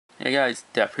Hey guys,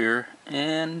 Def here,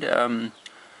 and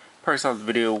probably saw the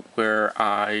video where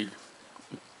I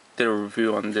did a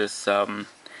review on this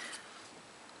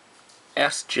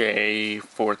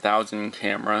SJ4000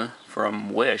 camera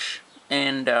from Wish,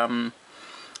 and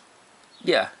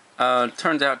yeah,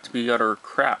 turns out to be utter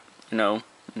crap. You know,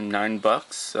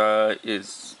 $9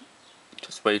 is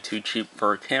just way too cheap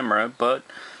for a camera, but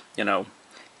you know,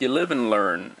 you live and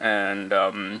learn, and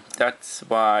that's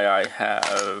why I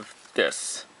have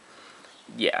this.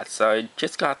 Yes, I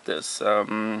just got this.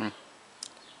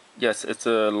 Yes, it's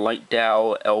a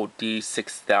Lightdow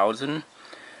LD6000.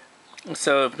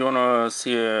 So if you want to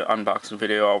see an unboxing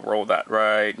video, I'll roll that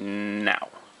right now.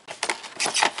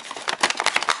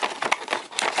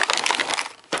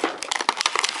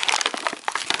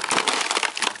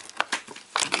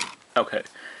 Okay,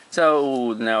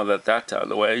 so now that that's out of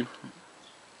the way,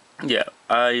 yeah,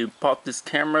 I bought this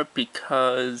camera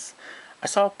because I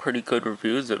saw pretty good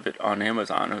reviews of it on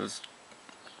Amazon. It was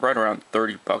right around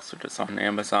 $30 for this on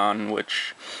Amazon,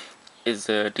 which is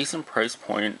a decent price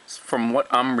point. From what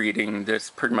I'm reading, this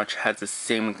pretty much has the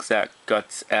same exact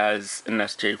guts as an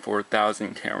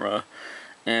SJ4000 camera,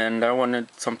 and I wanted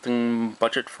something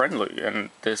budget friendly, and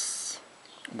this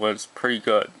was pretty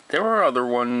good. There were other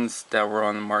ones that were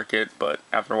on the market, but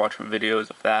after watching videos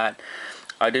of that,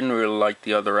 I didn't really like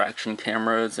the other action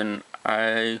cameras, and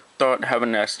I thought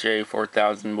having an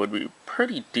SJ4000 would be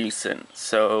pretty decent.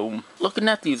 So looking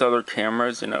at these other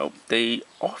cameras, you know, they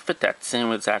all fit that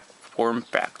same exact form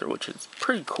factor, which is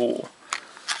pretty cool.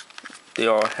 They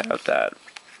all have that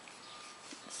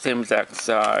same exact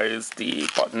size, the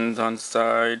buttons on the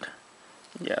side.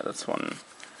 Yeah, that's one.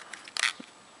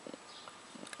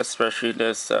 Especially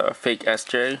this fake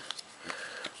SJ.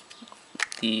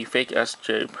 The fake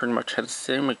SJ pretty much has the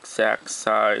same exact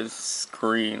size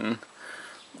screen.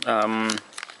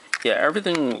 Yeah,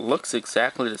 everything looks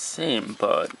exactly the same,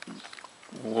 but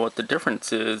what the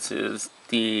difference is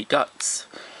the guts.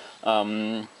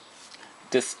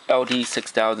 This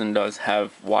LD6000 does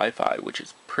have Wi-Fi, which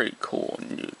is pretty cool,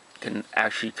 and you can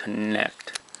actually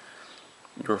connect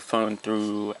your phone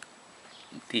through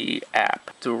the app.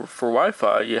 So for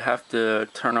Wi-Fi, you have to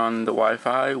turn on the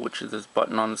Wi-Fi, which is this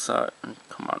button on the side.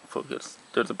 Come on, focus.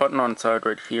 There's a button on the side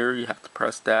right here. You have to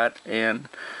press that, and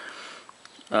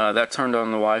that turned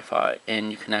on the Wi-Fi, and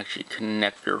you can actually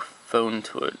connect your phone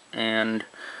to it. And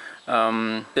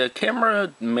the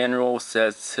camera manual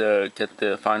says to get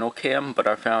the final cam, but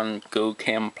I found Go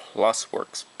Cam Plus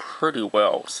works pretty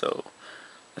well, so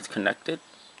let's connect it,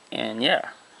 and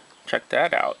yeah, check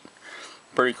that out.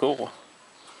 Pretty cool.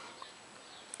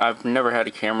 I've never had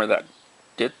a camera that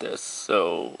did this,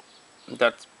 so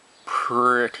that's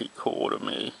pretty cool to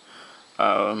me.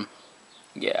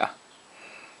 Yeah.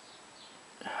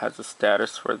 It has a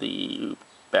status for the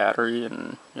battery,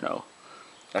 and you know,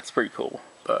 that's pretty cool.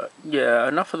 But yeah,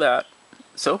 enough of that.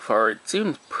 So far, it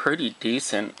seems pretty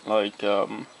decent. Like,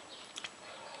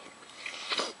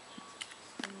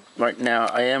 right now,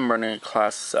 I am running a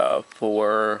class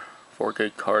 4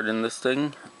 4K card in this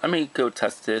thing. I may go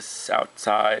test this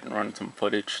outside and run some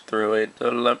footage through it. So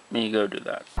let me go do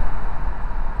that.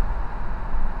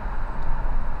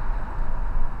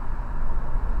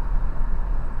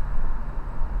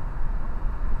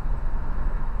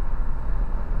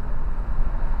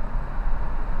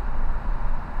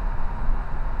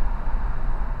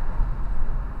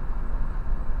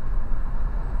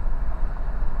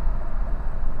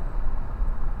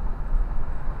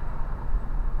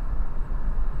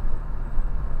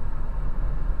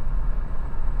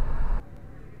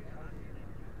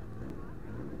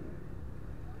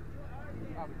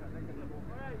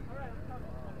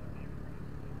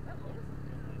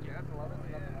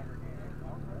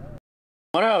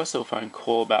 What I also find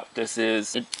cool about this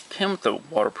is it came with a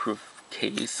waterproof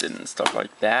case and stuff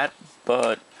like that,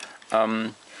 but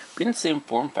being the same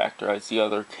form factor as the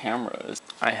other cameras.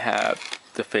 I have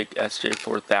the fake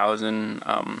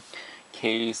SJ4000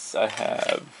 case. I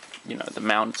have, you know, the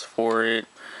mounts for it.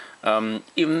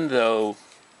 Even though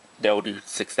the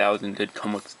LD6000 did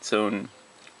come with its own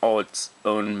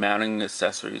mounting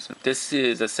accessories. This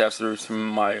is accessories from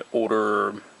my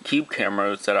older cube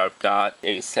cameras that I've got,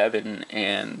 A7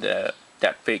 and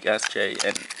that fake SJ,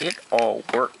 and it all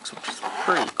works, which is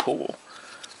pretty cool.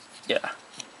 Yeah.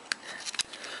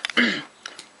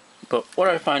 But what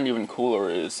I find even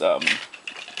cooler is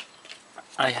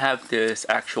I have this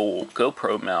actual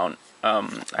GoPro mount.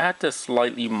 I had to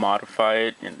slightly modify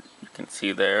it, and you can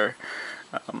see there.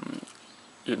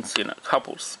 You can see in a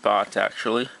couple spots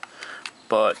actually,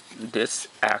 but this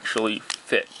actually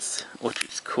fits, which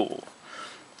is cool.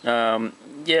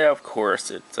 Yeah, of course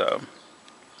it's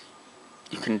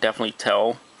you can definitely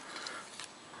tell,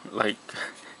 like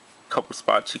a couple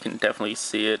spots you can definitely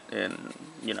see it, and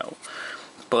you know,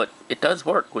 but it does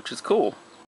work, which is cool.